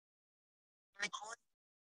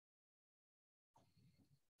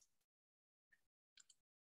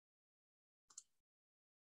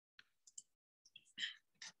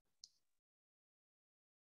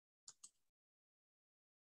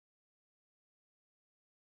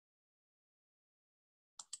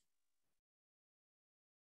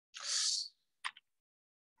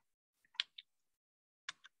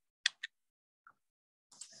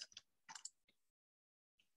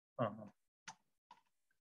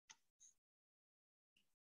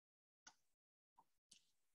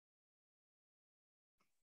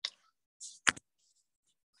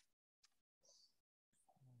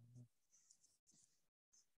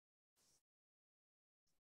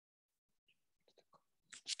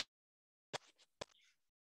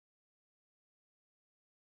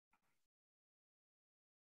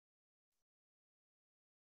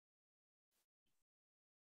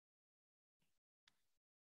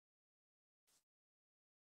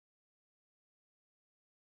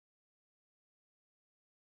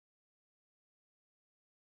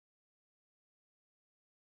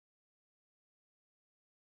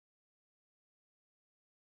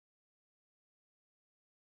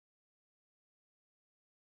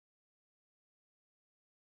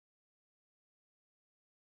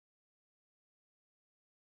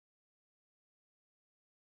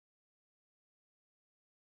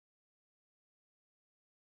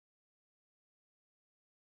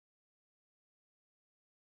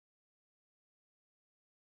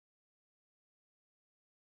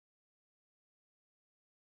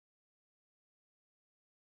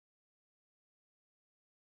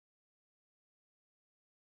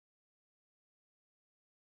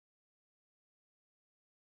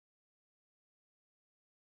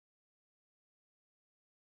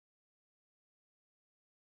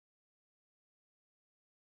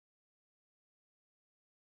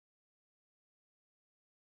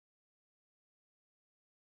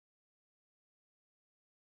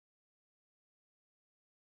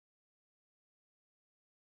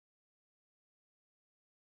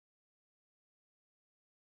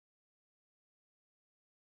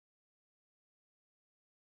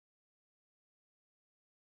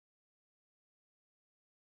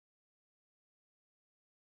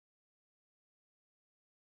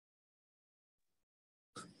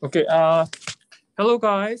Okay. Hello,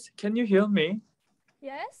 guys. Can you hear me?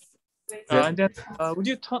 Yes. And then, would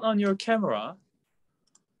you turn on your camera?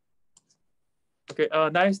 Okay.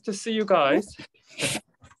 Nice to see you guys.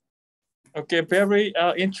 Okay. Very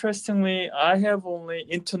interestingly, I have only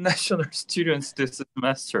international students this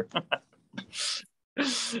semester.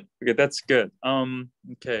 Okay, that's good.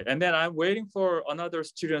 Okay, and then I'm waiting for another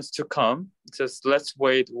students to come. Just let's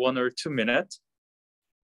wait 1 or 2 minutes.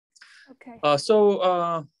 Okay.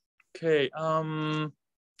 Okay.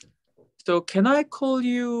 So can I call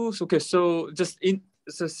you? Okay, so just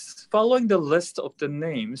following the list of the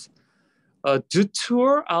names,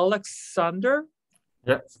 Dutour Alexander.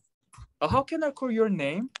 Yeah. How can I call your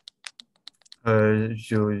name?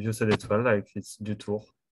 You said it well, like it's Dutour.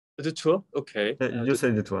 Dutour. Okay. You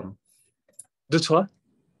said it well. Dutour.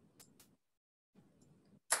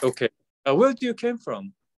 Okay. Where do you came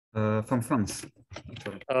from? From France.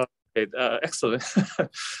 Okay, excellent.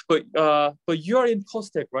 But you are in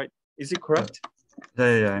POSTEC, right? Is it correct?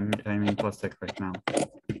 Yeah, I'm in POSTEC right now.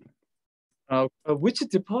 Which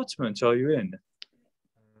department are you in?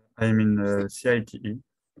 I'm in CITE.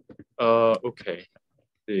 Okay.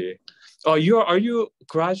 Are you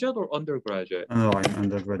graduate or undergraduate? No, I'm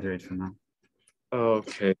undergraduate for now.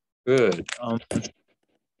 Okay, good.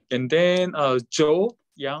 And then Joe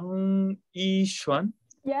Yang Yishuan.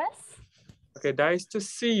 Yes. Okay, nice to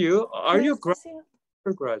see you. Are you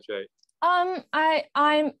graduate? I'm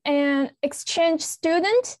an exchange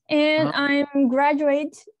student and I'm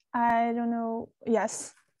graduate. I don't know.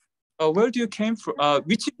 Yes. Where do you came from?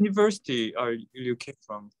 Which university are you came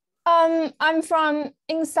from? I'm from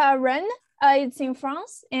Insa-Rennes. It's in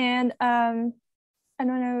France, and I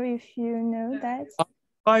don't know if you know that.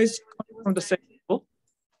 Guys come from the same school?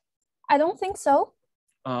 I don't think so.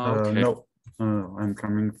 Okay. No, I'm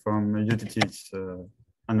coming from UTT. It's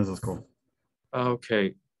another school.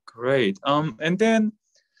 Okay, great. And then,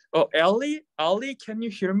 Ali, can you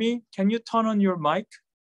hear me? Can you turn on your mic?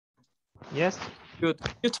 Yes. Good.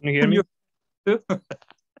 Can you hear me?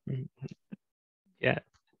 Yeah.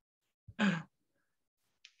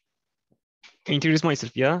 Introduce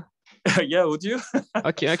myself, yeah? Yeah, would you?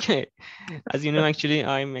 Okay. As you know,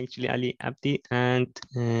 I'm actually Ali Abdi, and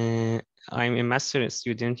I'm a master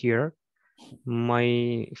student here.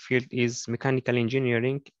 My field is mechanical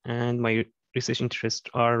engineering, and my research interests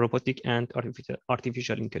are robotic and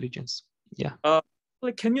artificial intelligence. Yeah.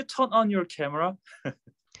 can you turn on your camera?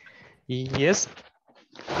 Yes.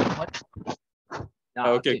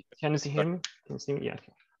 Okay. Can you hear me? Can you see me? Yeah.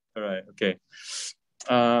 All right. Okay.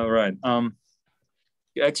 Right.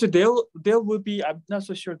 Actually, there will be. I'm not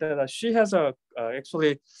so sure that she has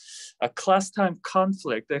actually a class time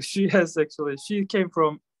conflict. That she came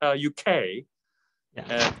from UK. Yeah.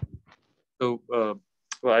 And so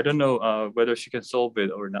well, I don't know whether she can solve it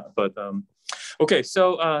or not. But okay.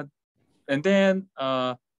 So and then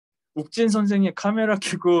욱진 선생님 카메라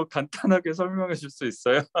켜고 간단하게 설명해 줄 수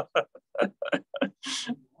있어요?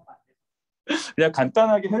 그냥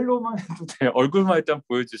간단하게 헬로만 해도 돼요. 얼굴만 일단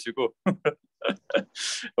보여주시고.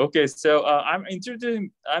 Okay, so I'm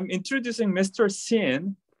introducing Mr.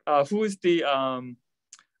 Sin, who is the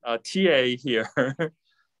TA here.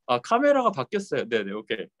 카메라가 바뀌었어요. 네네,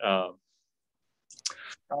 okay.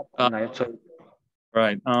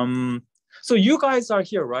 Right. So you guys are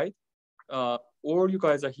here, right? Or you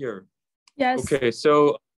guys are here? Yes. Okay,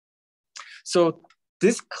 so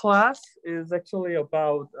this class is actually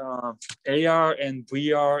about AR and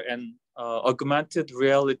VR and augmented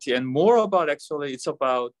reality, and more about actually it's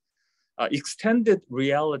about extended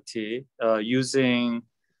reality using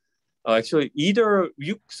actually either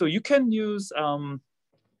you can use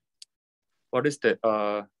what is that?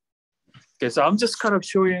 Okay, so I'm just kind of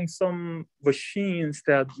showing some machines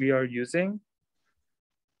that we are using.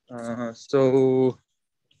 So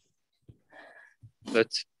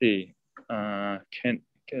let's see. How can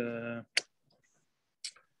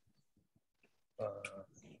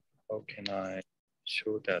I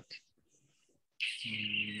show that?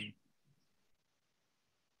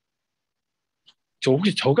 저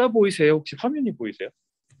혹시 저가 보이세요? 혹시 화면이 보이세요?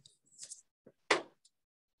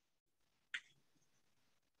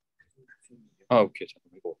 오케이.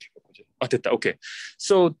 잠깐만 이거 어떻게 바꾸지? 됐다. Okay.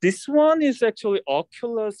 So this one is actually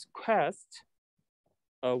Oculus Quest.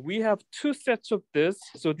 We have two sets of this.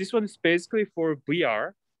 So this one is basically for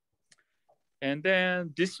VR. And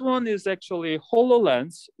then this one is actually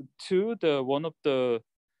HoloLens 2, one of the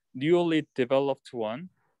newly developed one.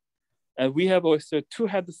 And we have also two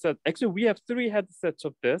headsets. Actually, we have three headsets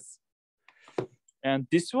of this. And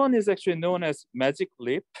this one is actually known as Magic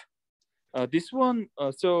Leap. This one,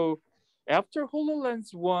 so after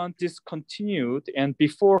HoloLens 1 discontinued and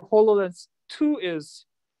before HoloLens 2 is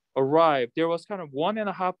arrived, there was kind of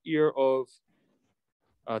 1.5 years of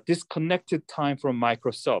disconnected time from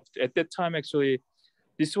Microsoft. At that time, actually,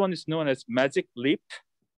 this one is known as Magic Leap.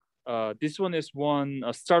 This one is one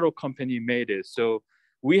startup company made it. So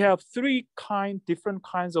we have three different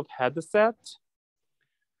kinds of headsets.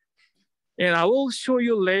 And I will show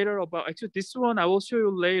you later about, actually this one I will show you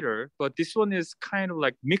later, but this one is kind of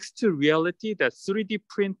like mixed reality, that 3D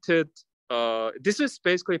printed. This is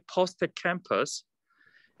basically POSTEC campus.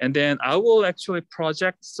 And then I will actually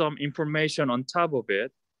project some information on top of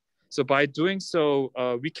it. So by doing so,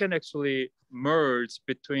 we can actually merge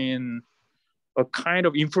between a kind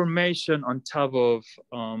of information on top of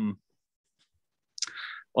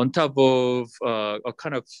a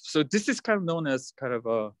kind of, so this is kind of known as kind of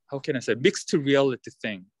a, how can I say, mixed reality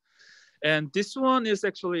thing. And this one is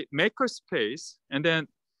actually Makerspace. And then,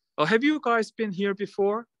 have you guys been here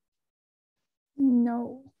before?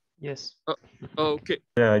 No. Yes. Okay.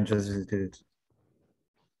 Yeah, I just visited it.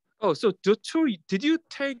 Oh, so did you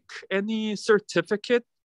take any certificate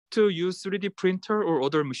to use 3D printer or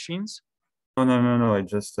other machines? No. I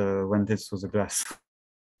just went into the class.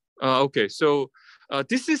 Okay, so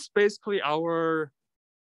this is basically our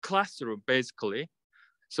classroom, basically.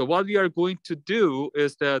 So what we are going to do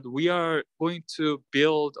is that we are going to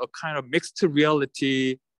build a kind of mixed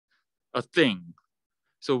reality thing.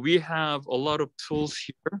 So we have a lot of tools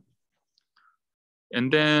here. And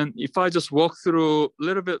then if I just walk through a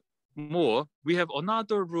little bit more, we have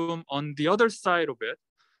another room on the other side of it.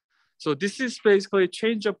 So this is basically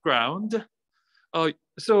change of ground.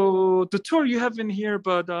 So the tour you have been here,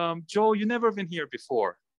 but Joe, you never been here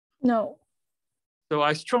before. No. So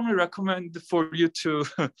I strongly recommend for you to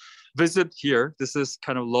visit here. This is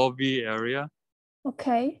kind of lobby area.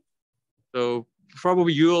 Okay. So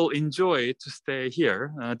probably you'll enjoy to stay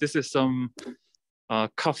here. This is some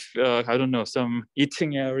coffee, I don't know, some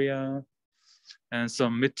eating area and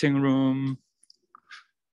some meeting room.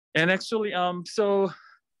 And actually,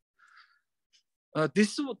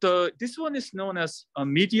 this one is known as a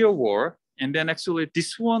Media War. And then actually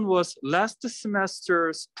this one was last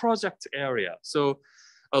semester's project area. So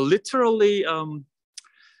literally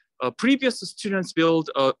previous students built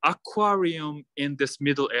an aquarium in this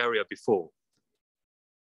middle area before.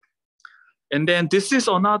 And then this is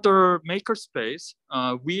another makerspace.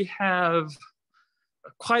 We have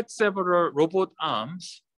quite several robot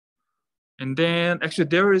arms. And then actually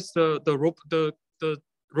there is the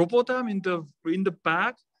robot arm in the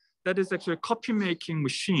back. That is actually a copy making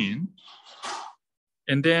machine.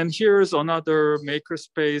 And then here's another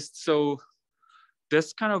makerspace. So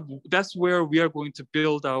that's where we are going to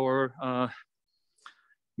build our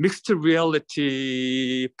mixed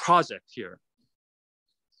reality project here.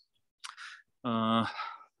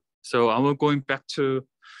 So I'm going back to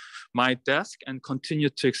my desk and continue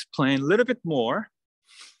to explain a little bit more.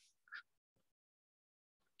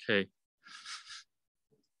 Okay.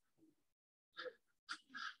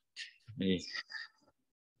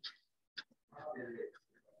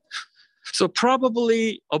 So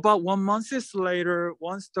probably about 1 month later,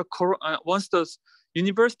 once the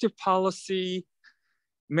university policy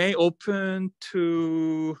may open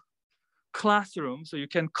to classroom, so you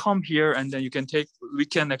can come here and then we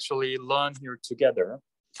can actually learn here together.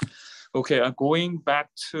 Okay, I'm going back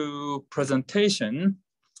to presentation.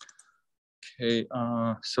 Okay,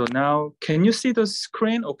 so now can you see the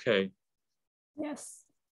screen? Okay. Yes.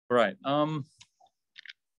 Right.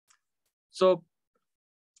 So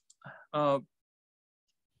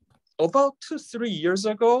about 2-3 years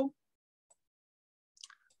ago,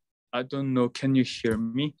 I don't know, can you hear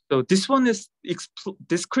me? So this one is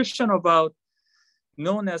description about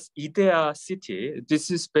known as Idea City. This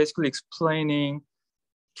is basically explaining,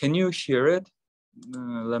 can you hear it?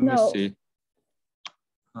 Let me see.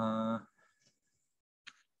 I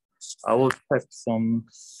will type some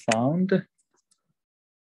sound.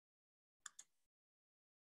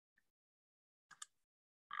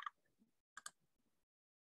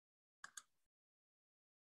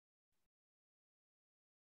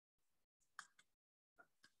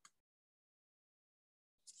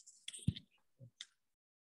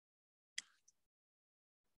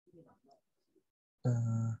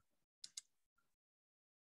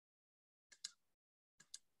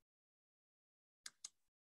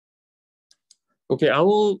 Okay, I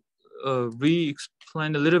will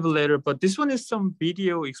re-explain a little bit later, but this one is some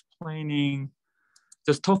video explaining,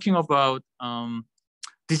 just talking about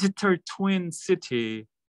digital twin city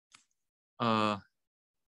of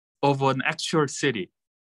an actual city.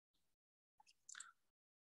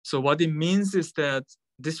 So what it means is that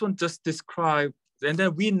this one just described, and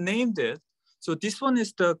then we named it. So this one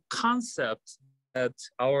is the concept that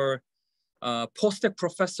our POSTEC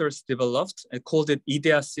professors developed and called it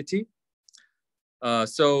Idea City.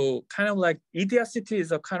 So kind of like Idea City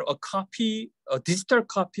is a kind of a digital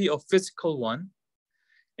copy of physical one.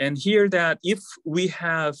 And here that if we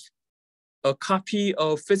have a copy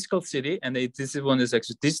of physical city, and this one is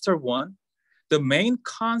actually digital one, the main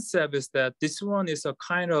concept is that this one is a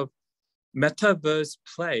kind of metaverse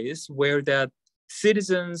place where that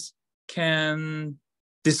citizens can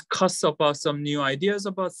discuss about some new ideas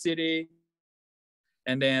about city,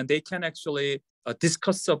 and then they can actually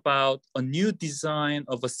discuss about a new design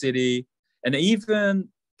of a city, and even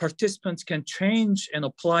participants can change and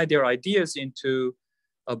apply their ideas into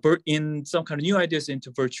in some kind of new ideas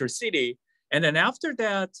into virtual city. And then after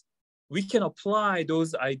that, we can apply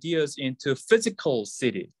those ideas into physical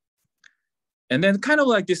city. And then kind of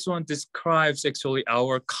like this one describes actually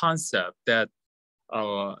our concept that,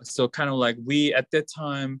 so kind of like we at that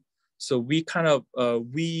time, so we kind of,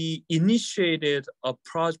 we initiated a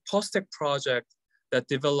POSTEC project that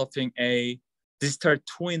developing a digital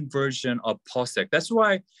twin version of POSTEC. That's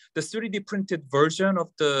why the 3D printed version of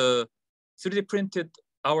the 3D printed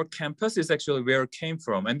our campus is actually where it came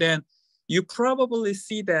from. And then you probably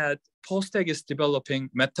see that POSTEC is developing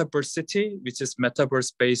Metaverse City, which is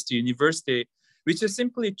metaverse-based university, which is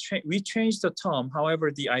simply, we changed the term.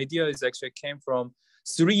 However, the idea is actually came from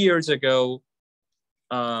 3 years ago,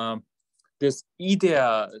 this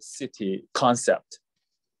Idea City concept.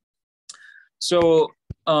 So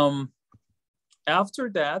after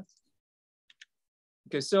that,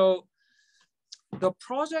 okay, so the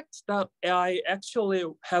project that I actually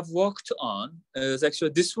have worked on is actually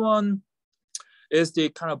this one is the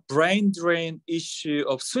kind of brain drain issue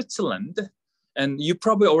of Switzerland. And you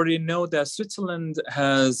probably already know that Switzerland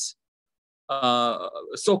has a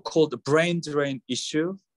so-called brain drain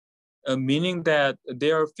issue, meaning that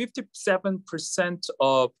there are 57%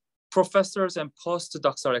 of professors and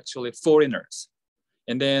postdocs are actually foreigners.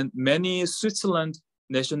 And then many Switzerland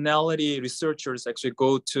nationality researchers actually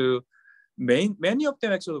go to, many of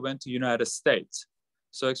them actually went to United States.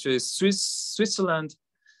 So actually Switzerland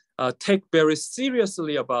take very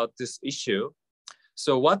seriously about this issue.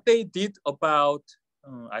 So what they did about,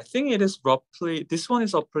 I think it is roughly, this one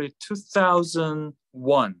is roughly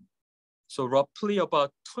 2001. So roughly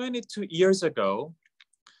about 22 years ago.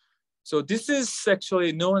 So this is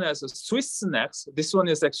actually known as a Swiss Next. This one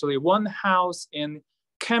is actually one house in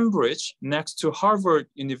Cambridge next to Harvard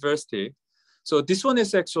University. So this one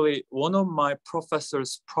is actually one of my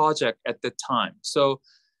professor's project at the time. So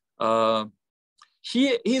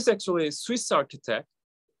he's actually a Swiss architect.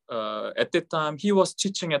 At the time, he was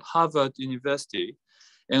teaching at Harvard University.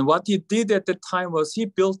 And what he did at the time was he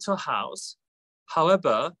built a house.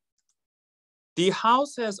 However, the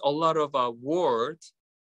house has a lot of walls.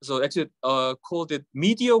 So actually called it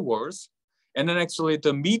media walls. And then actually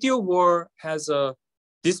the media wall has a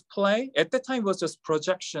display. At the time it was just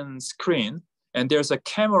projection screen. And there's a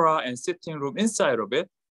camera and sitting room inside of it.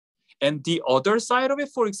 And the other side of it,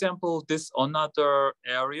 for example, this another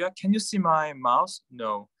area. Can you see my mouse?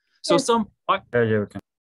 No. So yes. some Yeah, okay.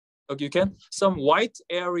 Okay, you can. Some white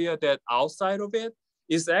area that outside of it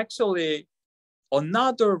is actually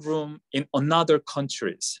another room in another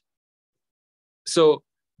countries. So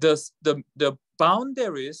the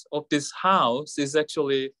boundaries of this house is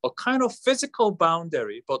actually a kind of physical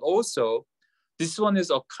boundary, but also this one is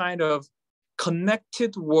a kind of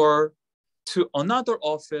connected wall to another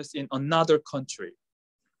office in another country.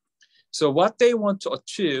 So what they want to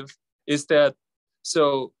achieve is that,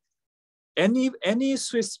 so any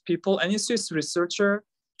Swiss people, any Swiss researcher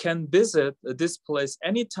can visit this place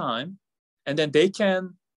anytime, and then they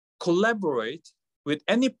can collaborate with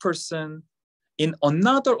any person in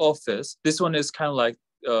another office. This one is kind of like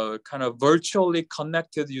kind of virtually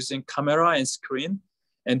connected using camera and screen,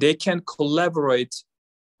 and they can collaborate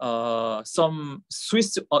some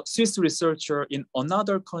Swiss researcher in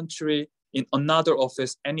another country, in another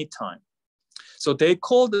office anytime. So they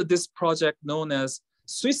called this project known as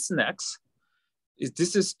Swiss Next.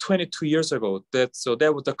 This is 22 years ago. So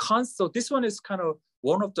that was the concept. This one is kind of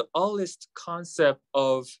one of the earliest concept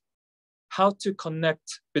of how to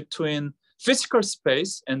connect between physical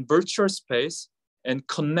space and virtual space and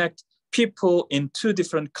connect people in two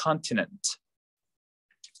different continents.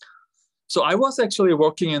 So I was actually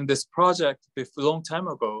working in this project a long time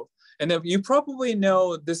ago. And you probably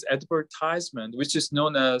know this advertisement, which is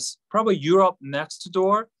known as probably Europe Next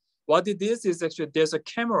Door. What it is actually there's a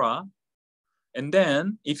camera. And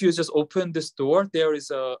then if you just open this door, there is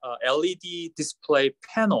a LED display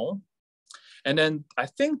panel. And then I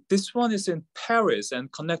think this one is in Paris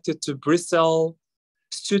and connected to Brussels,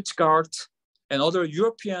 Stuttgart, and other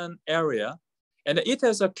European area. And it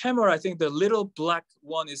has a camera. I think the little black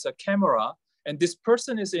one is a camera. And this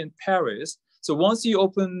person is in Paris. So once you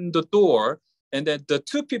open the door, and then the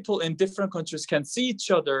two people in different countries can see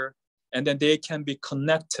each other, and then they can be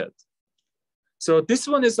connected. So this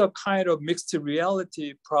one is a kind of mixed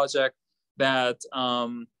reality project that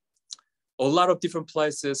a lot of different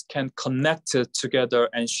places can connect it together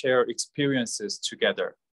and share experiences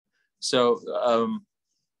together. So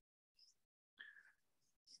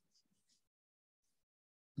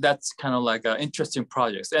that's kind of like interesting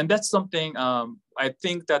projects. And that's something I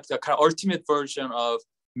think that's the kind of ultimate version of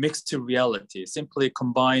mixed reality, simply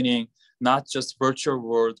combining not just virtual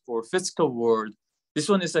world or physical world. This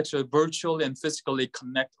one is actually virtually and physically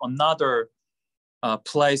connect another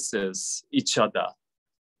places each other.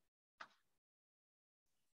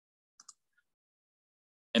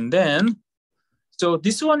 And then, so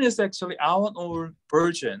this one is actually our own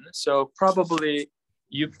version. So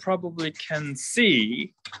you probably can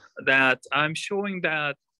see that I'm showing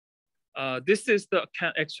that this is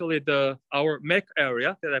our Mac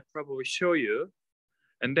area that I probably show you.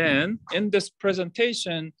 And then in this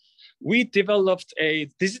presentation, we developed a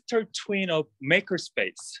digital twin of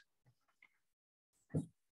makerspace.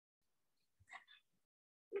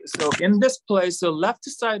 So in this place, the left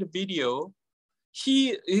side video,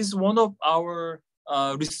 he is one of our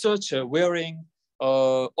researcher wearing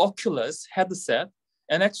Oculus headset.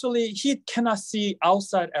 And actually, he cannot see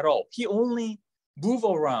outside at all. He only move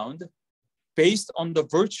around based on the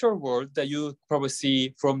virtual world that you probably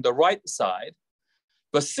see from the right side.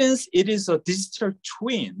 But since it is a digital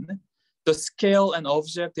twin, the scale and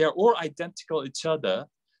object, they are all identical each other.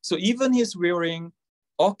 So even he's wearing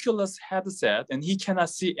Oculus headset and he cannot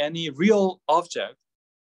see any real object,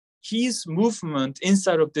 his movement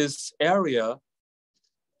inside of this area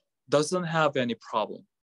doesn't have any problem.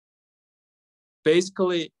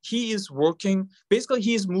 Basically, he is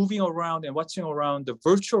moving around and watching around the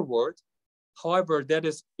virtual world. However, that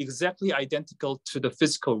is exactly identical to the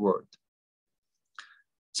physical world.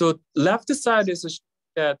 So left side is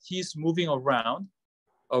that he's moving around.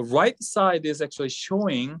 Right side is actually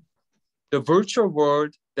showing the virtual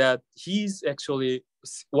world that he's actually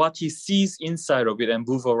what he sees inside of it and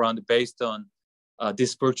move around based on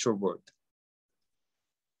this virtual world.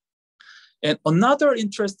 And another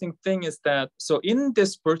interesting thing is that, so in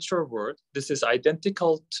this virtual world, this is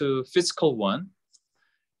identical to physical one.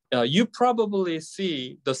 You probably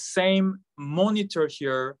see the same monitor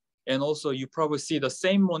here, and also you probably see the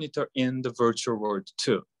same monitor in the virtual world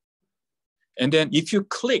too. And then if you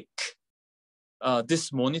click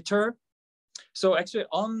this monitor, so actually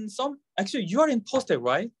you are in POSTEC,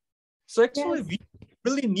 right? So actually we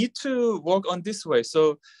really need to work on this way.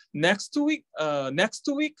 So next week,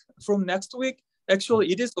 from next week,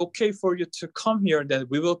 actually it is okay for you to come here, then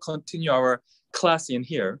we will continue our class in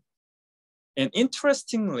here. And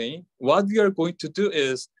interestingly, what we are going to do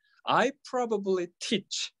is I probably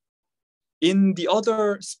teach in the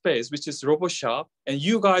other space, which is RoboShop, and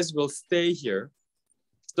you guys will stay here.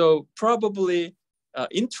 So probably,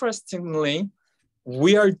 interestingly,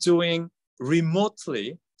 we are doing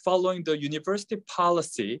remotely, following the university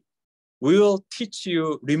policy. We will teach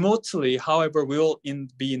you remotely, however, we will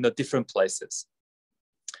be in the different places.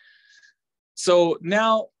 So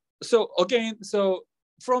now, so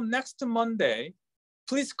from next Monday,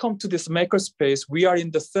 please come to this makerspace. We are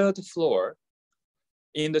in the 3rd floor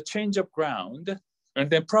in the change of ground,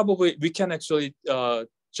 and then probably we can actually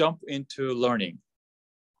jump into learning.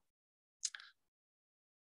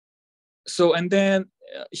 So, and then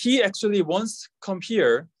he actually wants come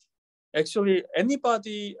here. Actually,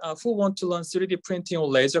 anybody who want to learn 3D printing or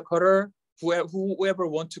laser cutter, whoever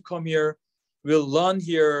want to come here, will learn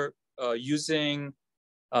here using,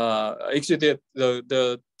 actually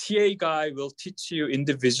the TA guy will teach you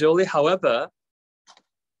individually. However,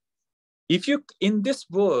 if you, in this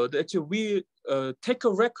board, actually we take a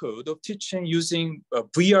record of teaching using a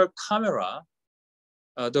VR camera.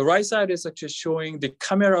 The right side is actually showing the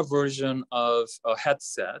camera version of a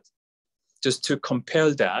headset, just to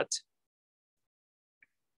compare that.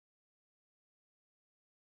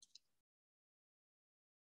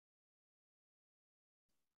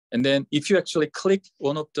 And then if you actually click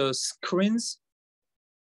one of the screens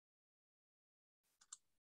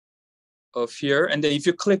of here, and then if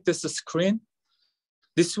you click this screen,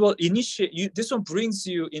 this will initiate you, this one brings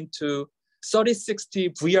you into 3060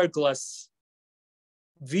 VR glass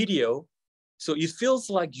video. So it feels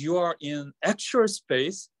like you are in actual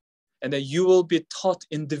space, and then you will be taught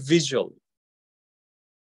individually.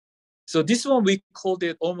 So this one, we called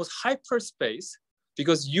it almost hyperspace,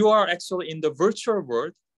 because you are actually in the virtual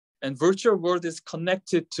world, and virtual world is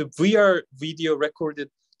connected to VR video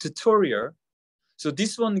recorded tutorial. So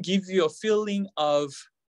this one gives you a feeling of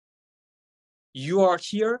you are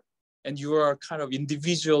here and you are kind of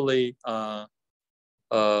individually taught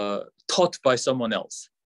by someone else.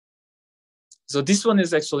 So this one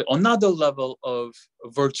is actually another level of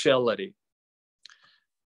virtuality.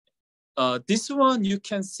 This one you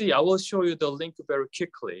can see, I will show you the link very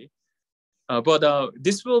quickly, but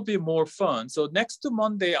this will be more fun. So next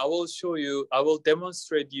Monday, I will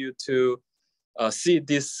demonstrate you to see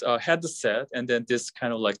this headset and then this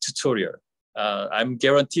kind of like tutorial. I'm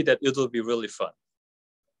guaranteed that it will be really fun.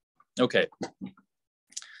 Okay.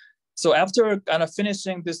 So after kind of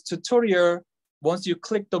finishing this tutorial, once you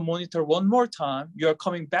click the monitor one more time, you are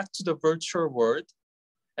coming back to the virtual world,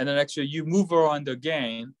 and then actually you move around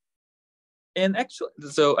again. And actually,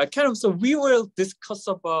 so we will discuss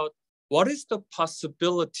about what is the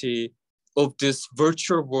possibility of this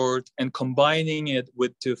virtual world and combining it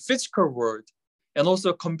with the physical world, and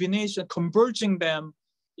also converging them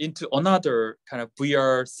into another kind of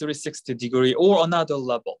VR 360 degree or another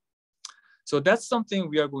level. So that's something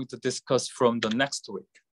we are going to discuss from the next week.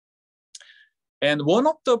 And one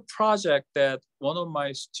of the projects that one of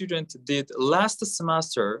my students did last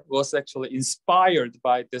semester was actually inspired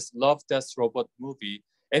by this Love, Death, Robot movie.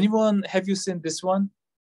 Anyone, have you seen this one?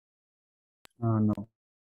 No.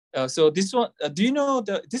 So this one, do you know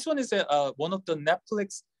this one is one of the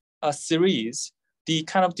Netflix series. The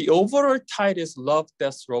overall title is Love,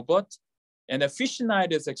 Death, Robot, and Fish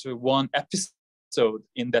Night is actually one episode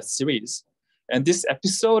in that series. And this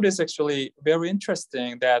episode is actually very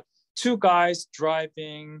interesting, that two guys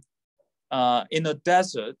driving in a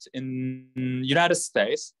desert in United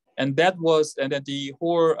States, and then the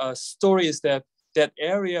whole story is that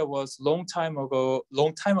area was long time ago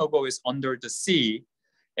is under the sea,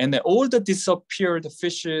 and then all the disappeared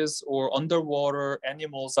fishes or underwater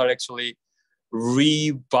animals are actually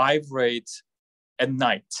revibrate at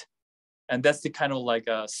night. And that's the kind of like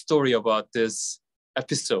a story about this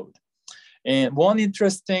episode. And one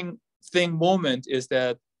interesting moment is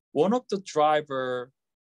that one of the driver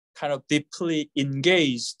kind of deeply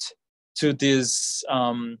engaged to this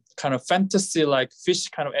kind of fantasy like fish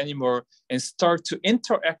kind of animal and start to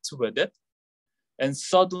interact with it. And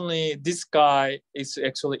suddenly this guy is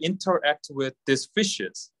actually interact with these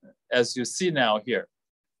fishes, as you see now here.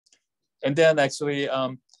 And then actually,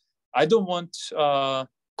 I don't want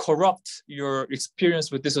corrupt your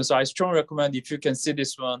experience with this one. So I strongly recommend if you can see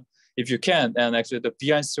this one, if you can, and actually the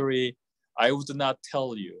behind story, I would not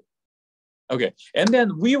tell you. Okay, and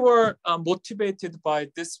then we were motivated by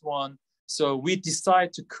this one. So we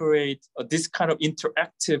decided to create this kind of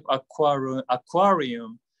interactive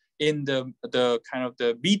aquarium in the kind of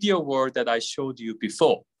the media world that I showed you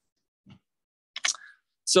before.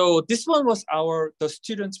 So this one was the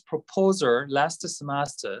student's proposal last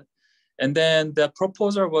semester. And then the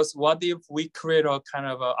proposal was, what if we create a kind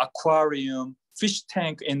of a aquarium fish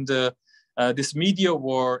tank in the this media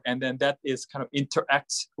world, and then that is kind of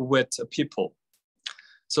interact with people.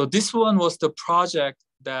 So this one was the project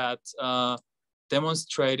that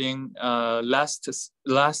demonstrating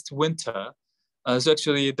last winter. So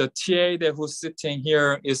actually the TA that who's sitting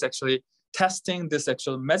here is actually testing this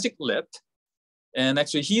actual magic lip. And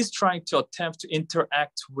actually he's trying to attempt to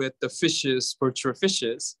interact with the fishes, virtual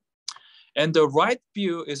fishes. And the right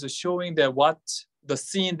view is showing that what the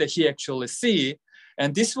scene that he actually see.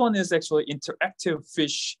 And this one is actually interactive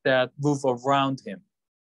fish that move around him.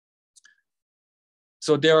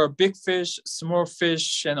 So there are big fish, small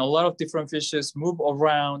fish, and a lot of different fishes move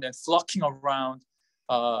around and flocking around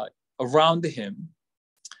around him.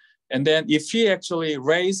 And then if he actually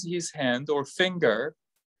raise his hand or finger,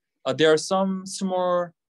 there are some small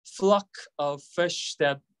flock of fish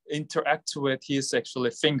that interact with his actually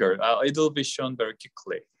finger. It will be shown very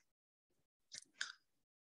quickly.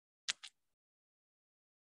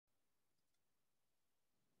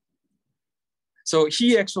 So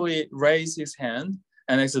he actually raised his hand,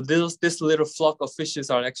 and this little flock of fishes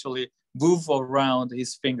are actually move around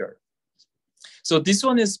his finger. So this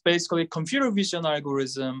one is basically computer vision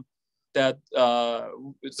algorithm that,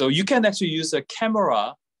 so you can actually use a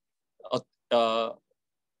camera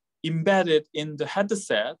embedded in the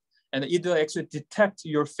headset, and either actually detect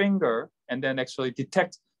your finger and then actually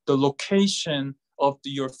detect the location of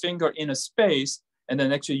your finger in a space. And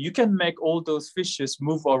then actually you can make all those fishes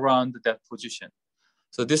move around that position.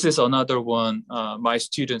 So this is another one my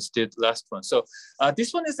students did last one. So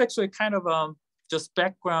this one is actually kind of just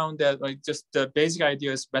background that just the basic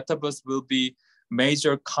idea is Metaverse will be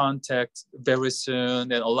major contact very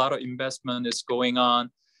soon, and a lot of investment is going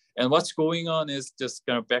on. And what's going on is just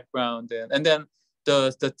kind of background. And then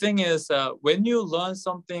the thing is, when you learn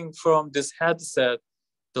something from this headset,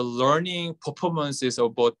 the learning performance is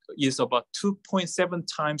about 2.7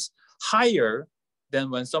 times higher than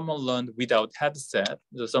when someone learned without headset.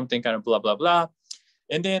 So something kind of blah, blah, blah.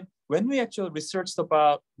 And then when we actually researched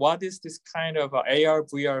about what is this kind of AR,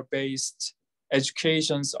 VR based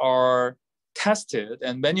educations are tested,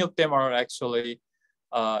 and many of them are actually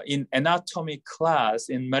in anatomy class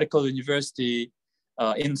in medical university,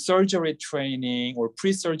 in surgery training or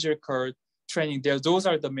pre-surgical training. Those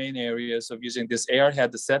are the main areas of using this AR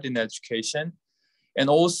headset in education. And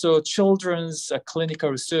also children's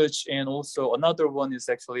clinical research, and also another one is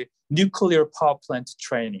actually nuclear power plant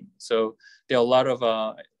training. So there are a lot of,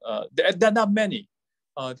 there are not many.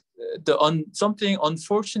 Something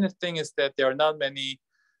unfortunate thing is that there are not many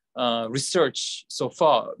research so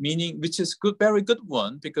far, meaning, which is good, very good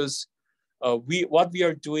one, because what we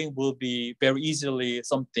are doing will be very easily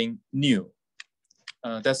something new.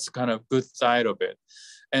 That's kind of good side of it.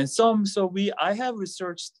 And I have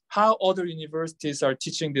researched how other universities are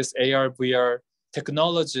teaching this AR, VR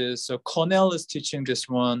technologies. So Cornell is teaching this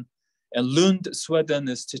one, and Lund, Sweden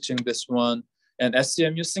is teaching this one, and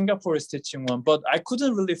SCMU Singapore is teaching one, but I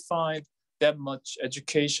couldn't really find that much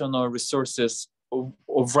educational resources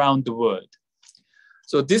around the world.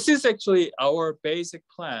 So this is actually our basic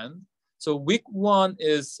plan. So week 1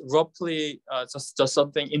 is roughly just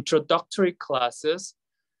something introductory classes.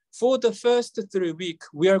 For the first 3 weeks,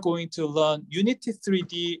 we are going to learn Unity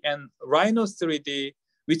 3D and Rhino 3D,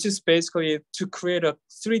 which is basically to create a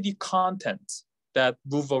 3D content that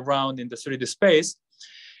move around in the 3D space.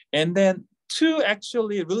 And then to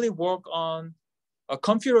actually really work on a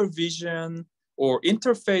computer vision or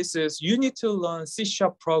interfaces, you need to learn C#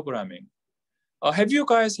 programming. Have you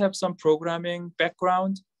guys have some programming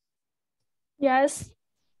background? Yes.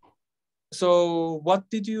 So what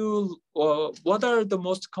are the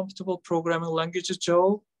most comfortable programming languages,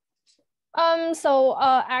 Joe?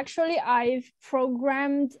 Actually I've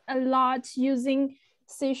programmed a lot using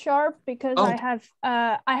C# because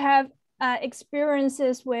I have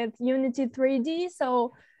experiences with Unity 3D.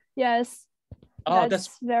 So yes,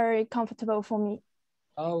 that's very comfortable for me.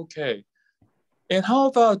 Okay. And how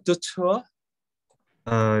about the tour?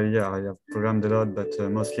 Yeah, I have programmed a lot, but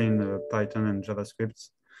mostly in Python and JavaScript.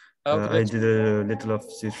 Okay, I did a little of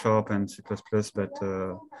C# and C++, but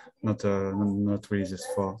not really this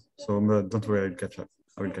far. So don't worry, I'll catch up.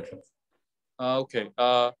 I will catch up. okay.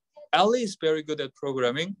 Ali is very good at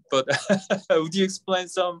programming, but would you explain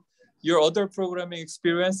some your other programming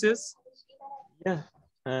experiences? Yeah,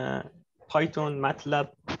 Python, MATLAB,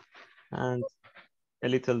 and a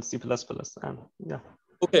little C++. And yeah.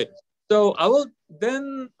 Okay, so I will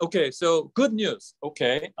then. Okay, so good news.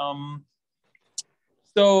 Okay,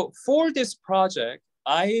 so for this project,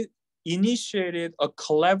 I initiated a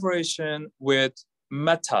collaboration with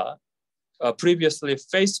Meta, previously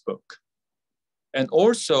Facebook. And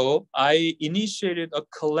also, I initiated a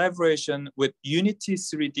collaboration with Unity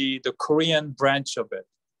 3D, the Korean branch of it.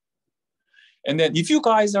 And then if you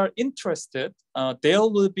guys are interested, there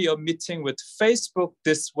will be a meeting with Facebook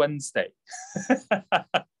this Wednesday.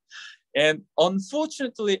 And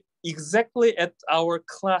unfortunately, exactly at our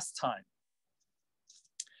class time.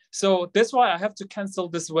 So that's why I have to cancel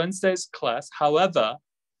this Wednesday's class. However,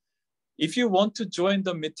 if you want to join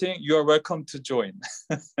the meeting, you're welcome to join.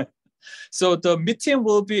 So the meeting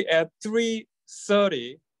will be at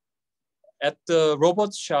 3:30 at the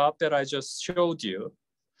robot shop that I just showed you.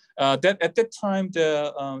 That at that time,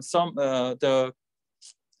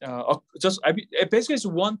 basically it's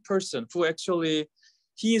one person who actually,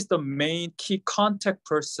 he is the main key contact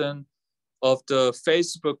person of the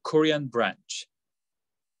Facebook Korean branch.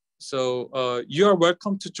 So you're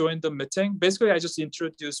welcome to join the meeting. Basically, I just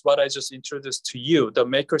introduced what I just introduced to you, the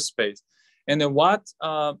makerspace. And then what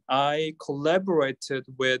I collaborated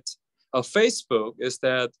with Facebook is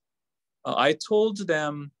that I told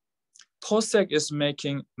them POSTEC is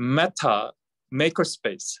making Meta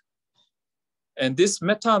makerspace. And this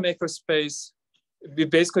Meta makerspace,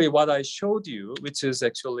 basically what I showed you, which is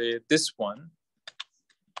actually this one.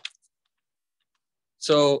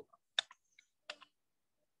 So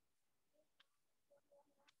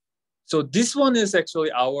this one is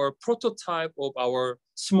actually our prototype of our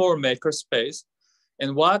small makerspace.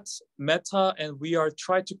 And what Meta and we are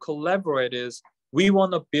trying to collaborate is we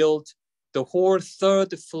want to build the whole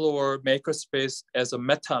third floor makerspace as a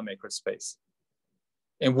Meta makerspace.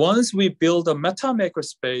 And once we build a Meta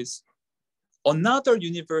makerspace, another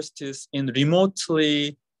universities in remote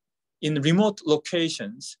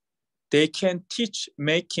locations, they can teach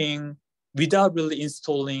making without really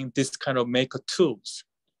installing this kind of maker tools,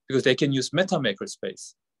 because they can use Meta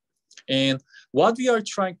makerspace. And what we are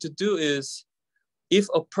trying to do is, if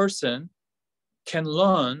a person can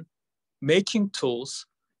learn making tools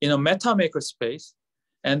in a Meta makerspace,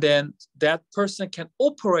 and then that person can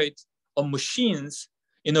operate on machines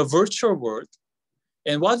in a virtual world.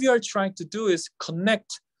 And what we are trying to do is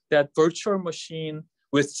connect that virtual machine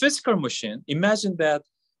with physical machine. Imagine that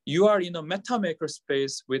you are in a Meta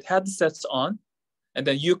makerspace with headsets on, and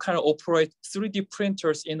then you kind of operate 3D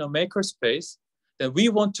printers in a makerspace. Then we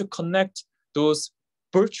want to connect those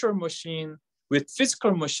virtual machine with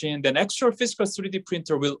physical machine, then actual physical 3D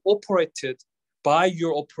printer will operate it by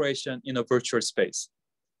your operation in a virtual space.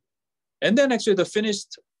 And then actually the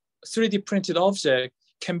finished 3D printed object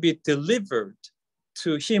can be delivered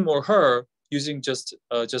to him or her using just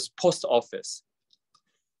post office.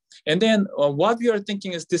 And then what we are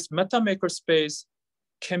thinking is this Meta makerspace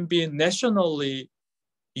can be nationally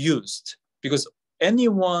used, because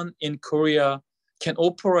anyone in Korea can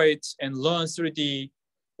operate and learn 3D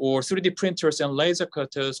or 3D printers and laser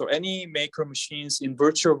cutters or any maker machines in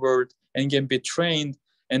virtual world and can be trained,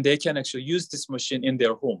 and they can actually use this machine in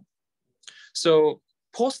their home. So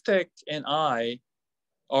POSTEC and I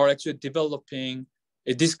are actually developing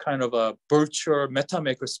this kind of a virtual Meta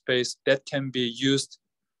makerspace that can be used.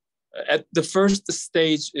 At the first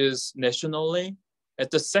stage is nationally. At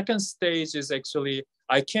the second stage is actually,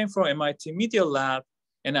 I came from MIT Media Lab,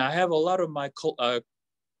 and I have a lot of my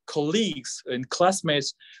colleagues and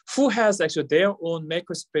classmates who has actually their own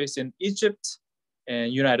makerspace in Egypt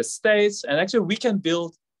and United States. And actually we can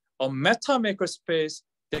build a Meta makerspace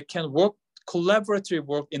that can work, collaborative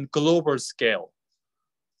work in global scale.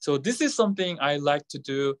 So this is something I like to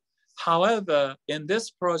do. However, in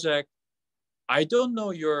this project, I don't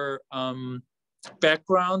know your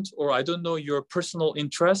background, or I don't know your personal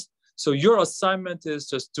interest. So your assignment is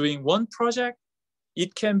just doing one project.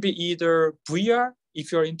 It can be either VR,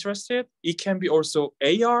 if you're interested. It can be also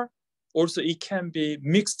AR. Also, it can be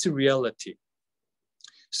mixed reality.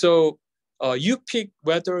 So you pick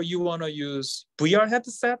whether you want to use VR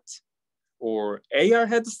headset or AR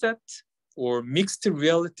headset or mixed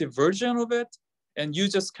reality version of it. And you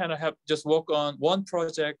just kind of have just work on one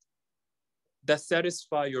project that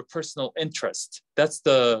satisfy your personal interest. That's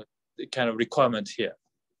the kind of requirement here.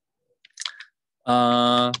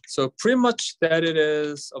 So pretty much that it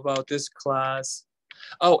is about this class.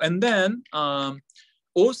 Oh, and then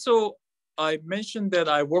also I mentioned that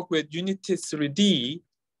I work with Unity 3D,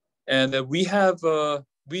 and we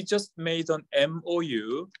just made an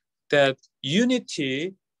MOU that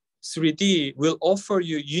Unity 3D will offer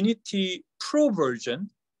you Unity Pro version,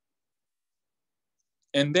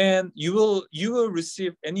 and then you will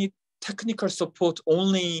receive any technical support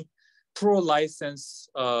only Pro license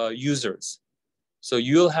users. So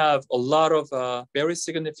you'll have a lot of very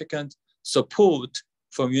significant support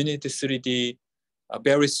from Unity 3D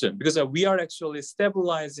very soon, because we are actually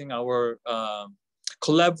stabilizing our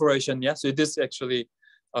collaboration. Yeah, so it is actually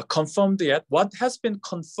confirmed yet. What has been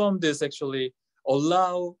confirmed is actually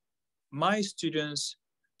allow my students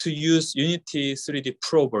to use Unity 3D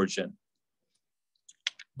Pro version.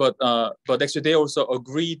 But actually they also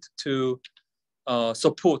agreed to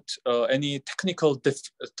support any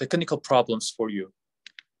technical problems for you,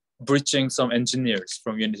 bridging some engineers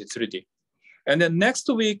from Unity 3D. And then next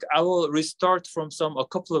week, I will restart from a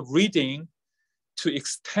couple of reading to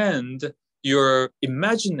extend your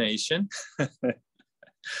imagination.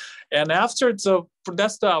 And after, so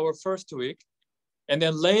that's our first week. And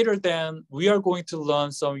then later we are going to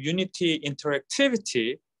learn some Unity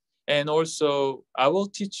interactivity. And also I will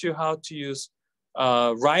teach you how to use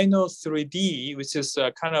Rhino 3D, which is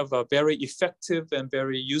kind of a very effective and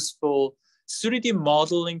very useful 3D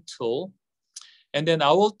modeling tool. And then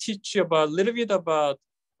I will teach you a little bit about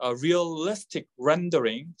realistic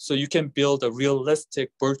rendering, so you can build a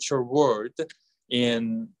realistic virtual world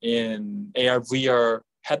in AR/VR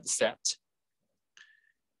headset.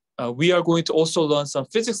 We are going to also learn some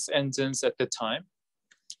physics engines at the time.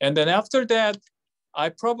 And then after that, I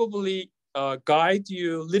probably guide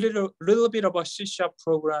you a little bit about C#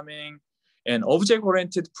 programming and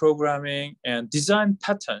object-oriented programming and design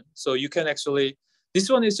pattern. So you can actually, this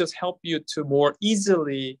one is just help you to more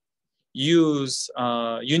easily use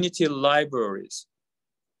Unity libraries.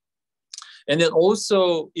 And then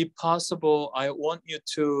also, if possible, I want you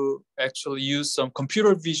to actually use some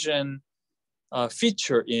computer vision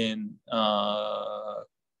feature in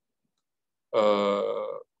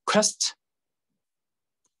Quest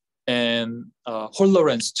and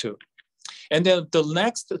HoloLens too. And then the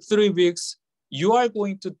next 3 weeks, you are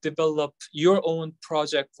going to develop your own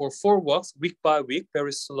project for 4 weeks, week by week,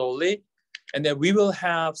 very slowly. And then we will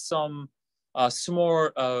have some small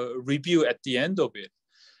review at the end of it.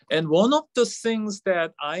 And one of the things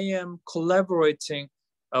that I am collaborating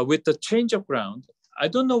with the Change of Ground, I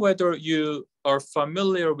don't know whether you are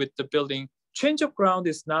familiar with the building. Change of Ground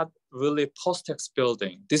is not really POSTEC's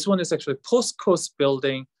building. This one is actually POSTCO's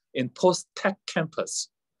building in POSTEC campus.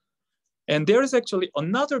 And there is actually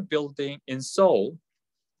another building in Seoul.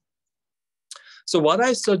 So what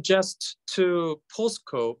I suggest to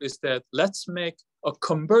POSTCO is that let's make a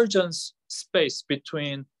convergence space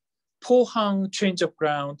between Pohang Change of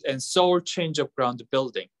Ground and Seoul Change of Ground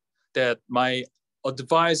building that my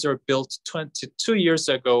advisor built 22 years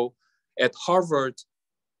ago at Harvard,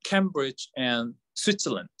 Cambridge, and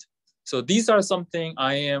Switzerland. So these are something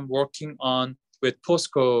I am working on with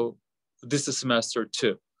POSTCO this semester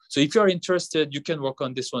too. So if you are interested, you can work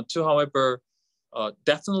on this one too. However,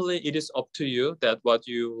 definitely it is up to you that what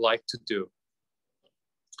you like to do.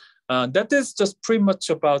 That is just pretty much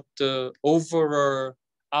about the overall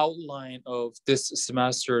outline of this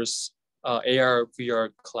semester's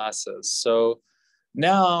AR/VR classes. So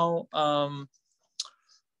now,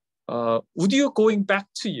 would you going back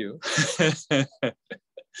to you?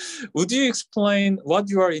 Would you explain what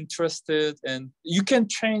you are interested in? And you can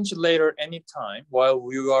change later anytime while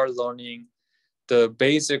we are learning the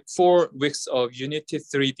basic 4 weeks of Unity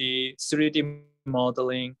 3D, 3D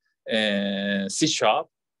modeling, and C#.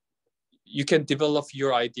 You can develop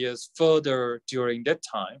your ideas further during that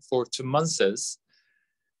time for 2 months.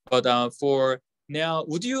 But for now,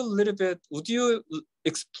 would you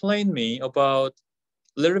explain me about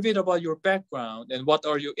a little bit about your background and what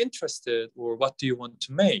are you interested or what do you want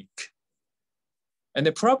to make? And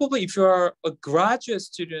then probably if you are a graduate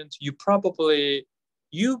student,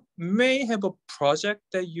 you may have a project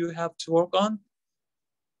that you have to work on,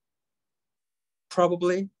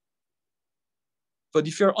 probably. But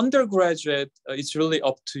if you're undergraduate, it's really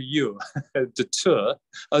up to you. The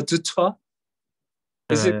tour.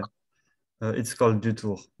 Is it? It's called Du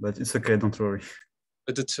Tour, but it's okay, don't worry.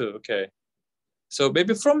 The tour, okay. So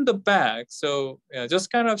maybe from the back. So yeah,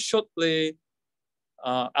 just kind of shortly,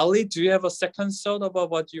 Ali, do you have a second thought about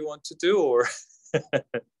what you want to do, or?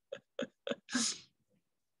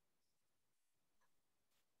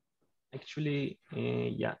 actually,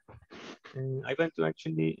 yeah, I want to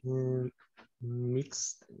actually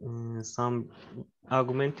mix some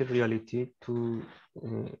augmented reality to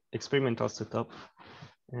experimental setup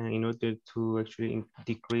in order to actually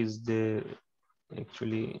decrease the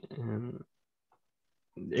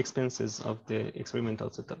expenses of the experimental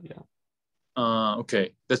setup. Yeah.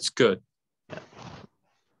 Okay, that's good. Yeah.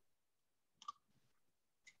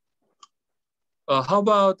 How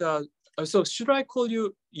about so should I call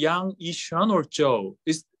you Yang Yishuan or Joe?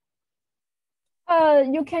 You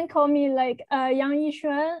can call me like Yang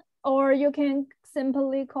Yishuan, or you can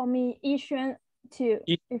simply call me Yishuan too,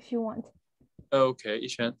 if you want. Okay,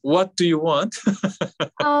 Yishuan. What do you want?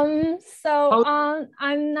 I'm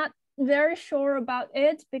not very sure about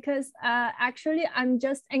it because actually I'm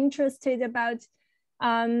just interested about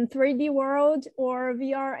 3D world or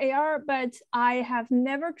VR AR, but I have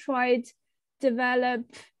never tried develop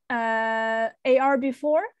AR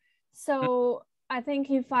before. So I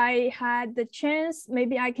think if I had the chance,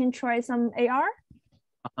 maybe I can try some AR.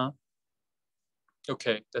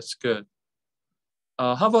 Okay, that's good.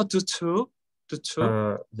 How about the two?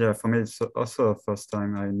 Yeah, for me, it's also a first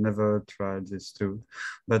time. I never tried this too,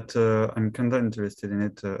 but I'm kind of interested in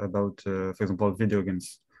it about, for example, video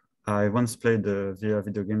games. I once played VR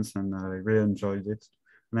video games and I really enjoyed it.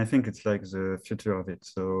 And I think it's like the future of it.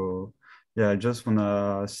 So yeah, I just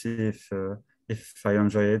wanna see if I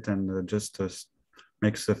enjoy it and just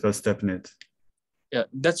make the first step in it. Yeah,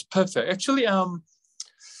 that's perfect. Actually,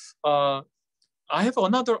 I have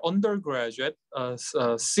another undergraduate,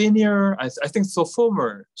 senior, I think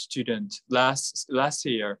sophomore student last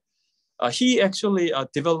year. He actually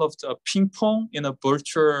developed a ping pong in a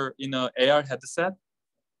virtual, in an AR headset.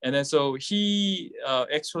 And then so he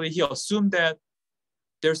assumed that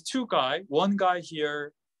there's two guys, one guy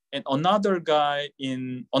here and another guy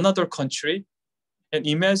in another country. And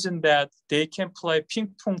imagine that they can play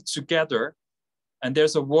ping pong together and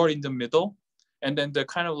there's a wall in the middle. And then the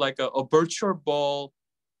kind of like a virtual ball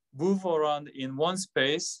move around in one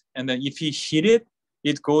space. And then if he hit it,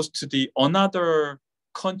 it goes to the another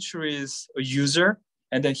country's user.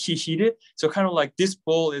 And then he hit it. So kind of like this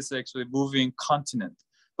ball is actually moving continent,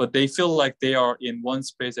 but they feel like they are in one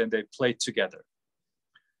space and they play together.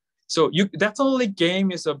 So definitely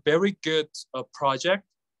game is a very good project.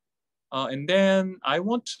 And then I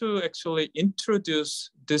want to actually introduce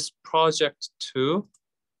this project to,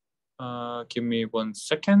 give me 1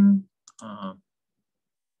 second.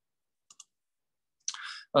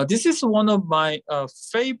 This is one of my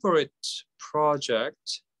favorite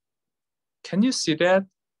project. Can you see that?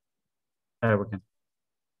 We can.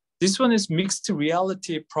 This one is mixed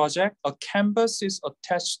reality project. A canvas is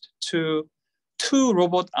attached to 2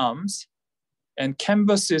 robot arms and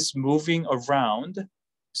canvas is moving around.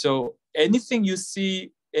 So anything you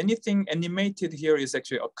see, anything animated here is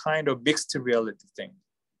actually a kind of mixed reality thing.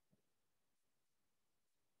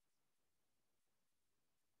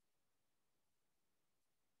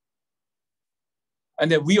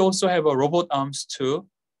 And then we also have a robot arms too.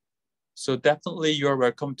 So definitely you're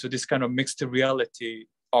welcome to this kind of mixed reality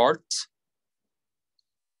art.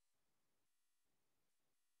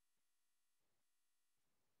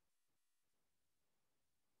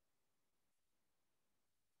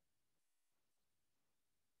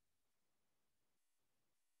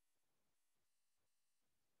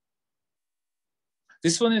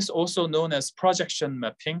 This one is also known as projection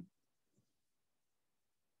mapping.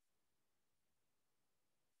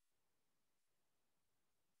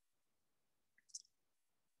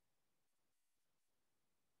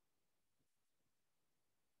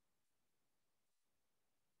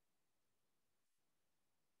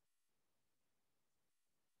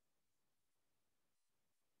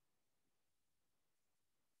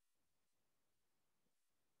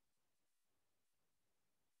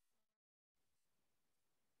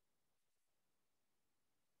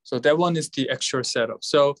 So that one is the actual setup.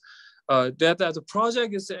 So that the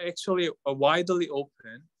project is actually widely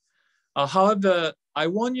open. However, I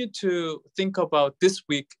want you to think about this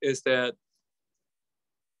week is that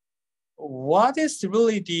what is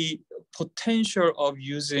really the potential of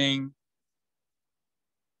using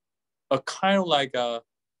a kind of like a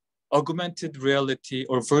augmented reality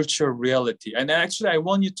or virtual reality? And actually, I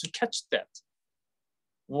want you to catch that.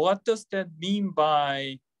 What does that mean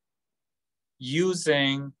by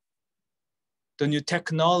using the new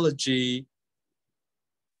technology?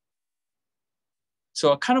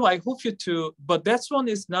 So kind of, I hope you to, but that one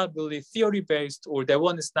is not really theory-based, or that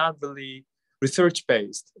one is not really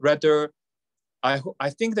research-based. Rather, I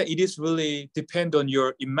think that it is really depend on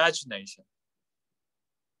your imagination.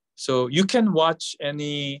 So you can watch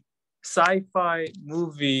any sci-fi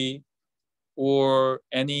movie or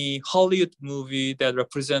any Hollywood movie that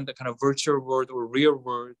represent the kind of virtual world or real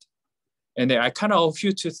world. And then I kind of want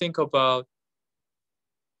you to think about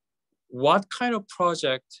what kind of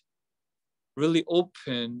project really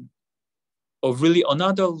open or really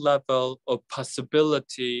another level of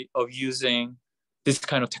possibility of using this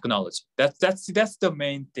kind of technology. That's the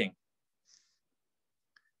main thing.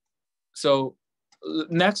 So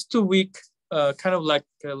next week,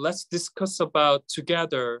 let's discuss about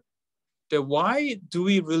together that why do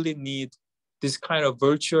we really need this kind of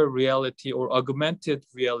virtual reality or augmented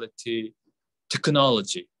reality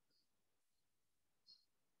technology?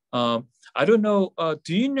 I don't know.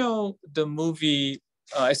 Do you know the movie?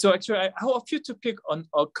 So actually, I want you to pick on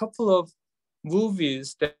a couple of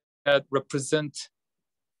movies that represent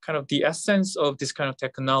kind of the essence of this kind of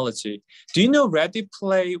technology. Do you know Ready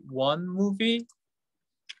Play One movie?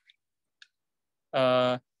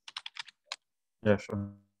 Yeah,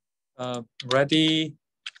 sure. Ready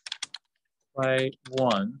Play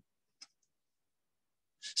One.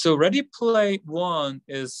 So Ready Play One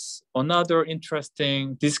is another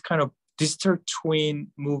interesting, this kind of digital twin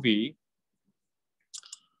movie.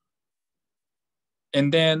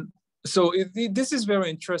 And then, so this is very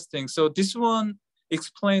interesting. So this one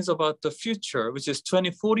explains about the future, which is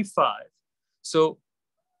 2045. So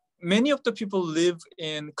many of the people live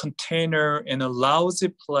in container in a lousy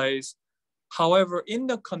place. However, in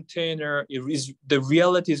the container, the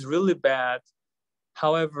reality is really bad.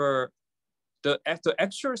 However, the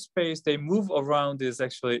actual space they move around is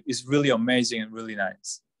really amazing and really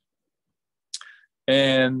nice.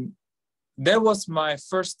 And that was my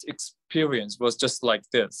first experience, was just like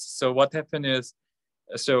this. So what happened is,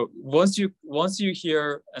 so once you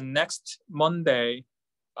hear next Monday,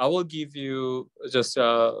 I will give you just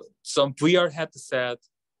some VR headset,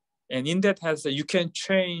 and in that headset you can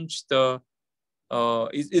change the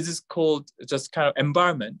it is called just kind of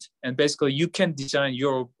environment, and basically you can design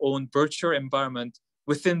your own virtual environment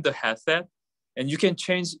within the headset, and you can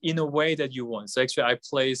change in a way that you want. So actually I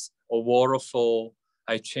place a waterfall,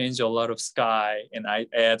 I change a lot of sky, and I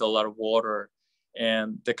add a lot of water,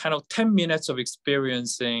 and the kind of 10 minutes of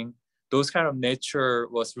experiencing those kind of nature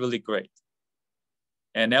was really great.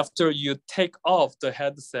 And after you take off the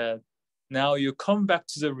headset, now you come back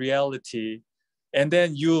to the reality, and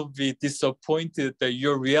then you'll be disappointed that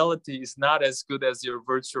your reality is not as good as your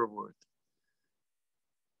virtual world.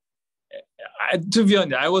 To be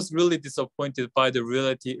honest, I was really disappointed by the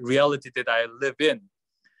reality that I live in.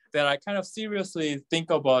 Then I kind of seriously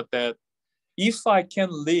think about that. If I can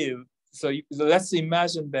live, so let's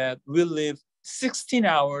imagine that we live 16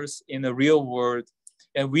 hours in the real world,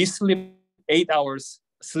 and we sleep 8 hours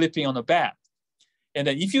sleeping on a bed. And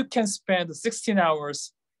then if you can spend 16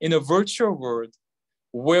 hours in a virtual world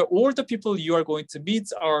where all the people you are going to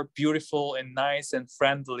meet are beautiful and nice and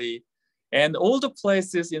friendly, and all the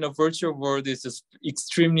places in a virtual world is just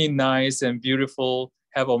extremely nice and beautiful,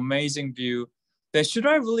 have amazing view, then should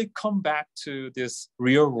I really come back to this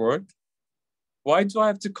real world? Why do I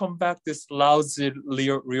have to come back this lousy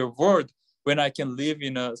real world when I can live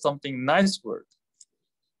in something nice world?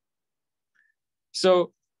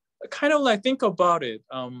 So kind of like think about it,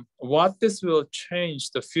 what this will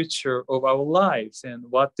change the future of our lives, and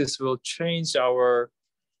what this will change our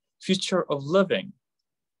future of living.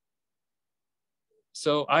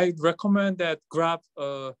 So I recommend that grab,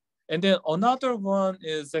 and then another one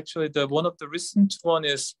is actually one of the recent one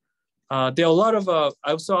is, there are a lot of,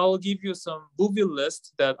 so I will give you some movie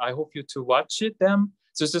list that I hope you to watch them.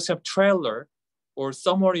 So just a trailer or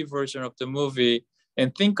summary version of the movie,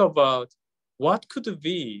 and think about what could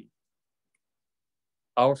be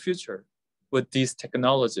our future with these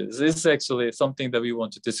technologies. This is actually something that we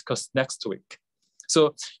want to discuss next week.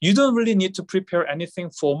 So you don't really need to prepare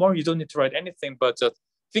anything formal. You don't need to write anything, but just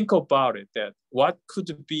think about it, that what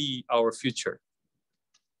could be our future.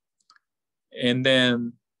 And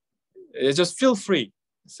then just feel free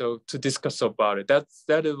to discuss about it. That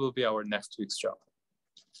will be our next week's job.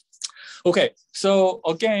 Okay, so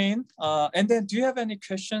again, and then do you have any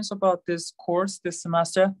questions about this course this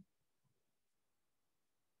semester?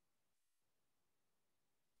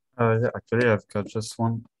 Yeah, actually, I've got just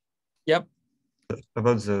one. Yep.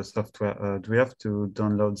 About the software, do we have to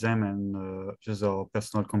download them and use our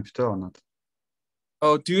personal computer or not?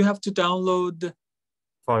 Oh, do you have to download?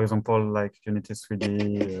 For example, like Unity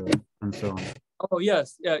 3D and so on. Oh,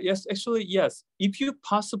 yes. Yeah, yes, actually, yes. If you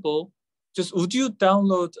possible, just would you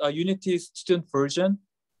download a Unity student version?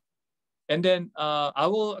 And then I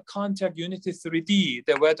will contact Unity 3D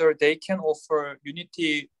that whether they can offer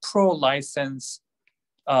Unity Pro license.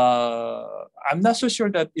 I'm not so sure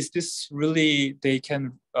that is this really they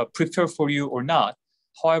can prefer for you or not.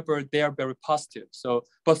 However, they are very positive. So,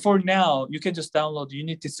 but for now, you can just download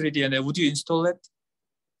Unity 3D and then would you install it?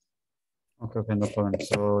 Okay, no problem.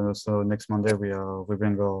 So next Monday we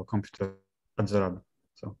bring our computer at the lab.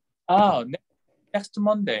 So next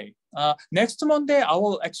Monday. Next Monday, I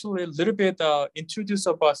will actually a little bit introduce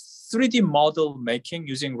about 3D model making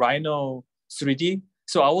using Rhino 3D.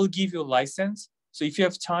 So I will give you a license. So if you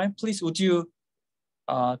have time, please would you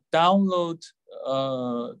download?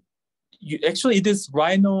 Actually, it is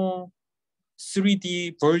Rhino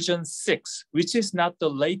 3D version 6, which is not the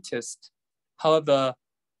latest. However,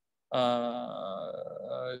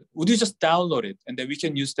 would you just download it and then we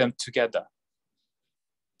can use them together?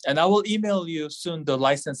 And I will email you soon the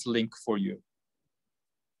license link for you.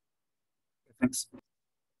 Thanks.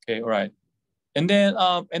 Okay, all right. And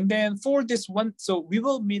then for this one, so we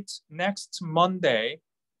will meet next Monday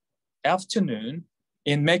afternoon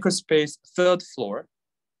in Makerspace 3rd floor.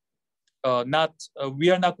 We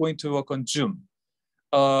are not going to work on Zoom.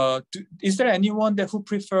 Is there anyone who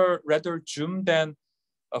prefer rather Zoom than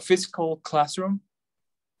a physical classroom?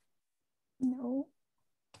 No.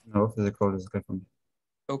 No, physical is good for me.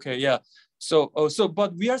 Okay, yeah. So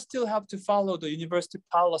but we still have to follow the university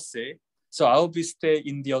policy. So I'll be stay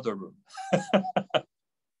in the other room.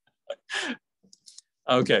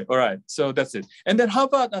 Okay, all right. So that's it. And then how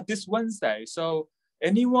about this Wednesday? So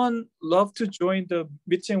anyone love to join the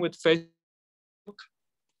meeting with Facebook?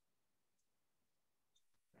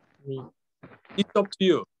 It's up to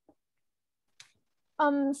you.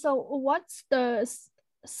 So what's the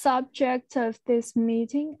subject of this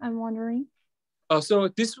meeting? I'm wondering. So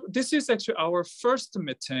this is actually our first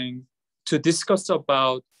meeting to discuss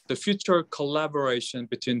about the future collaboration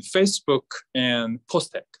between Facebook and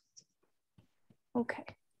POSTEC. Okay.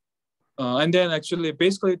 And then actually,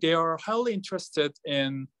 basically, they are highly interested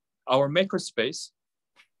in our makerspace.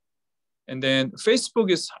 And then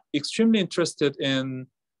Facebook is extremely interested in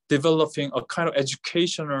developing a kind of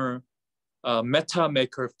educational meta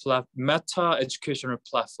educational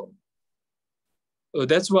platform.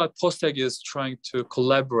 That's what POSTEC is trying to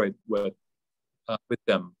collaborate with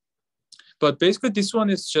them. But basically, this one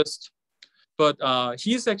is just, but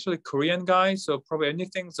he's actually a Korean guy, so probably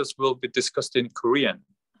anything just will be discussed in Korean.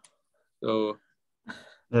 So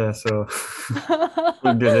yeah, so it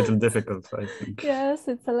will be a little difficult, I think. Yes,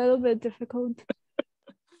 it's a little bit difficult.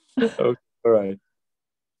 Okay, all right.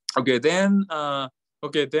 Okay, then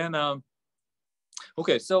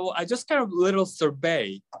okay, so I just kind of little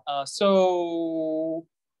survey. So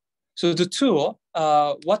the tool,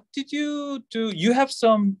 what did you do? You have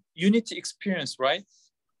some Unity experience, right?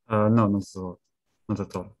 No, not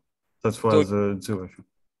at all. That was Zoo version.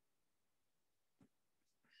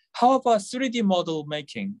 How about 3D model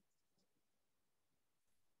making?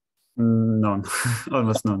 None,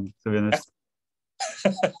 almost none, to be honest.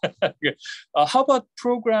 Okay. How about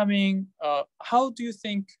programming? How do you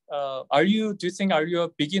think? Are you a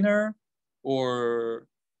beginner, or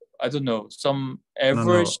I don't know, some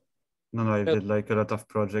average? No, I did like a lot of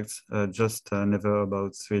projects, just never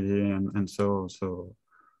about 3D and so.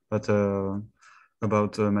 But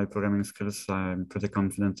about my programming skills, I'm pretty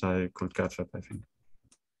confident I could catch up, I think.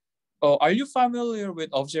 Oh, are you familiar with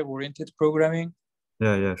object-oriented programming?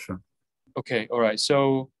 Yeah, sure. Okay, all right.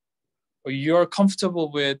 So you're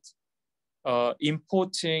comfortable with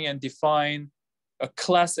importing and define a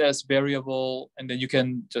class as variable, and then you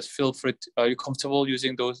can just feel free. Are you comfortable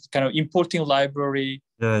using those kind of importing library?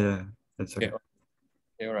 Yeah, that's okay.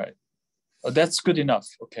 Okay, all right. That's good enough.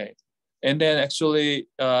 Okay, and then actually,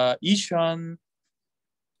 Ishan.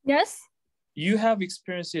 Yes. You have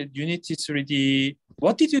experience in Unity 3D.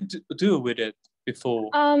 What did you do with it before?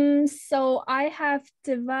 So I have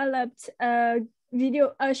developed a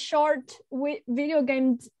short video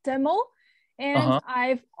game demo, and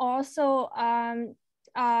I've also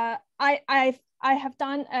I have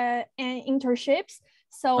done an internships.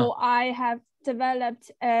 So I have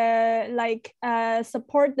developed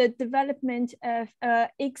support the development of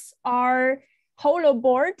XR holo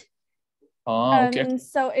board. Okay.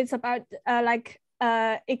 So it's about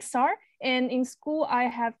XR. And in school, I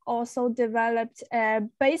have also developed a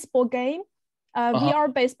baseball game,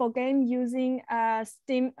 VR baseball game using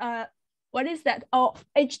Steam. What is that? Oh,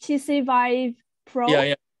 HTC Vive Pro.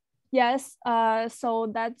 Yeah. Yes. So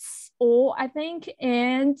that's all, I think.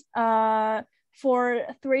 And for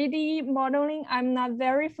 3D modeling, I'm not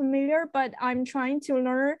very familiar, but I'm trying to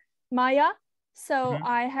learn Maya. So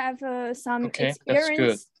I have some experience. That's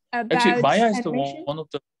good. About actually, Maya is animation. one of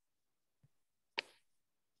the.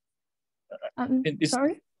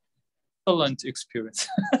 Sorry. Excellent experience.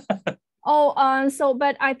 So,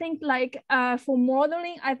 but I think like for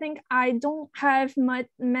modeling, I think I don't have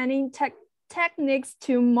many techniques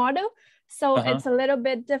to model. So it's a little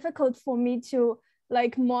bit difficult for me to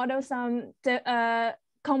like model some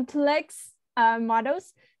complex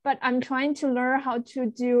models, but I'm trying to learn how to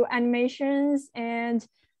do animations and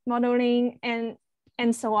modeling and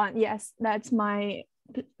so on. Yes, that's my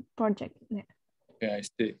project. Yeah. Yeah, I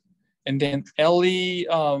see. And then Ellie,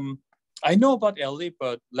 I know about Ellie,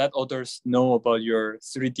 but let others know about your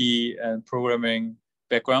 3D and programming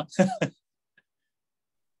background.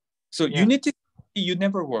 So Yeah. Unity, you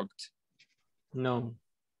never worked? No.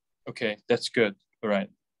 Okay, that's good. All right.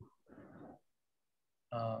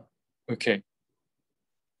 Okay.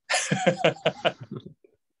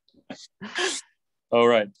 All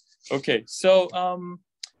right. Okay. So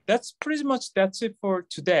that's it for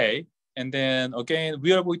today. And then again,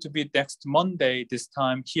 we are going to be next Monday this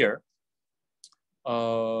time here.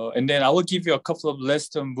 And then I will give you a couple of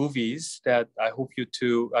list of movies that I hope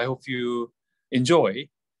you enjoy.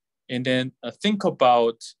 And then think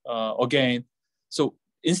about again. So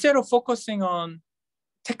instead of focusing on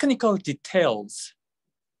technical details,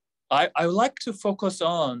 I like to focus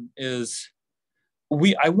on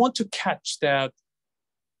I want to catch that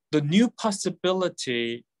the new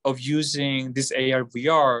possibility of using this AR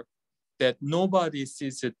VR that nobody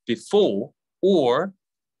sees it before, or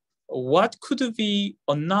what could be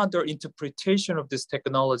another interpretation of this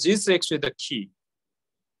technology is actually the key.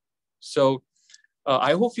 So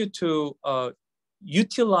I hope you to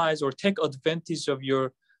utilize or take advantage of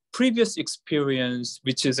your previous experience,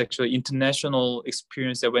 which is actually international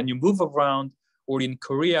experience, that when you move around or in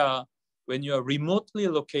Korea, when you are remotely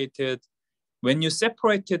located, when you're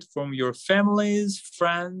separated from your families,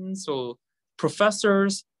 friends, or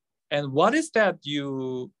professors, and what is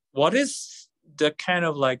the kind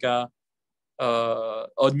of like a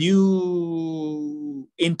new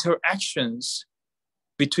interactions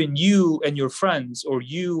between you and your friends, or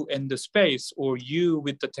you and the space, or you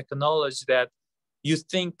with the technology that you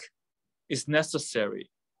think is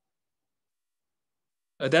necessary.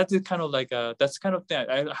 That is kind of like that's kind of that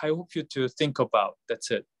I hope you to think about.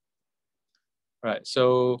 That's it. Right.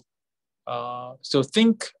 So I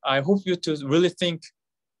hope you to really think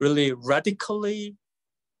really radically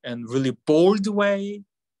and really bold way,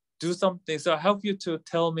 do something. So I hope you to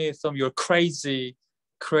tell me some of your crazy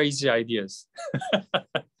ideas.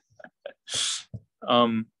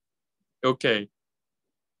 Okay.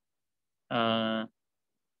 All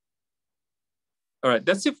right,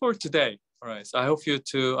 that's it for today. All right, so I hope you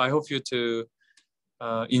to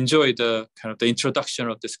enjoy the kind of the introduction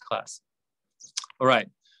of this class. All right.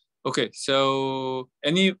 Okay, so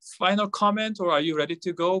any final comment, or are you ready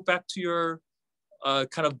to go back to your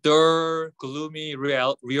kind of gloomy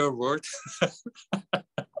real world?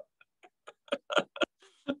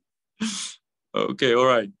 Okay, all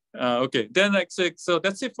right. Okay, then so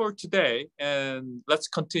that's it for today, and let's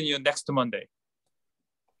continue next Monday.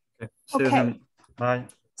 Okay. See you then. Bye.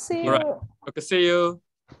 See you. All right. Okay, see you.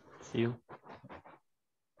 See you.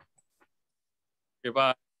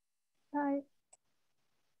 Goodbye.